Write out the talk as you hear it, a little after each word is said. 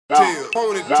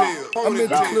I'm at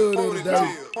the club the other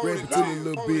day, rapping to the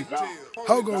Lil B.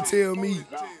 Ho gon' tell me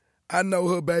I know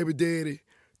her baby daddy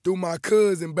through my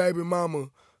cousin, baby mama,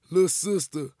 little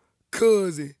sister,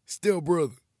 cousin, step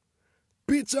brother.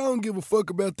 Bitch, I don't give a fuck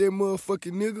about that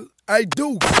motherfucking nigga. I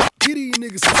do. Get these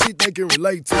niggas some shit they can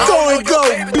relate to. Go and go,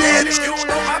 bitch. You don't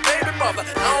know my baby mother.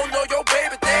 I don't know your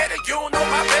baby daddy. You don't know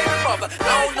my baby mother.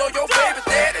 I don't know your baby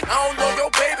daddy. I don't know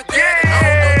your baby daddy. I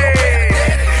don't know your baby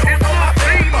daddy. You don't know my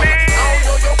baby mother. I don't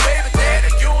know your baby daddy.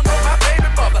 You don't know my baby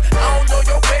mother. I don't know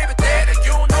your baby daddy.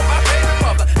 You don't know my baby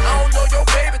mother. I don't know your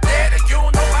baby daddy. You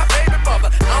don't know my baby mother.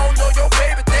 I don't know your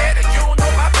baby daddy. You don't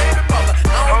know my baby mother.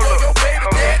 I don't know your baby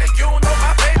daddy. You don't know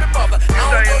my baby mother. I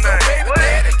don't know your baby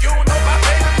daddy. You don't know my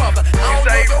baby mother. I don't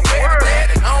know your baby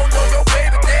daddy. I don't know your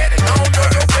baby daddy. I don't know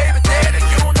your baby daddy.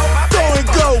 You don't know my baby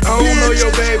mother. I don't know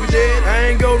your baby daddy. I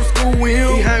ain't go to school with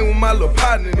him. He hang with my little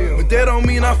partner them. But that don't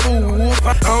mean I fool with Wolf.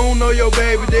 I don't know your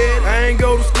baby daddy. I ain't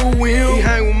go to school with him. He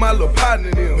hang with my little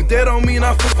partner them. But that don't mean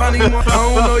I fool anymore. I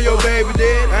don't know your baby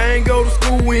daddy. I ain't go to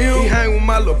school with him. He hang with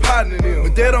my little partner them.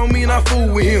 But that don't mean I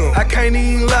fool with him. I can't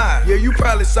even lie. Yeah, you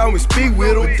probably saw me speak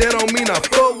with him. But that don't mean I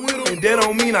fuck with him. And that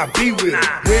don't mean I be with him.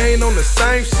 We ain't on the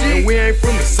same shit. And we ain't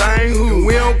from the same hood. And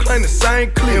we don't claim the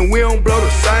same clip. And we don't blow the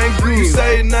same groove. You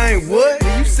say the name what?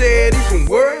 And you said he from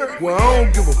word? Well, I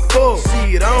don't give a fuck.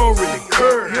 Shit, I don't really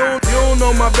care. You don't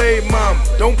know my baby mama.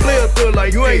 Don't play a thug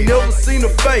like you ain't never seen her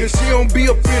face. Cause she don't be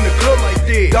up in the club like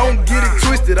that. Don't get it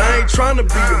twisted. I ain't trying to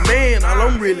be a man. All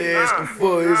I'm really asking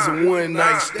for is a one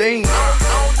night stand. I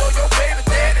don't know your baby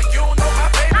daddy. You don't know my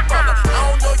baby mother. I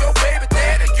don't know your baby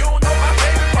daddy. You don't know my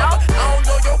baby mother. I don't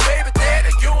know your baby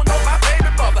daddy. You don't know my baby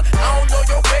mother. I don't know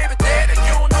your baby daddy.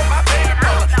 You don't know my baby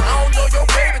mother. I don't know your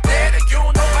baby daddy. You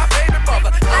don't know my baby mother.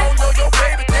 I don't know your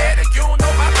baby daddy. You don't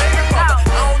know my baby mother.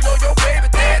 I don't know your baby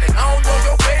daddy. I don't know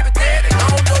your baby daddy. I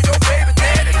don't know your baby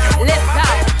daddy. Let's go.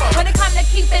 When it comes to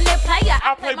keeping it player,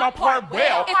 I play my part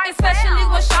well. Especially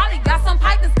when Charlie got some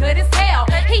pipe that's good as hell.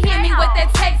 He hit me with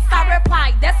that text, I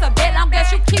replied, that's a bet. Long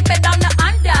as you keep it on the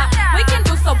under, we can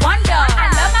do some wonder. I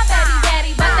love my baby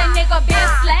daddy, but that nigga been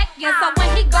slacking, so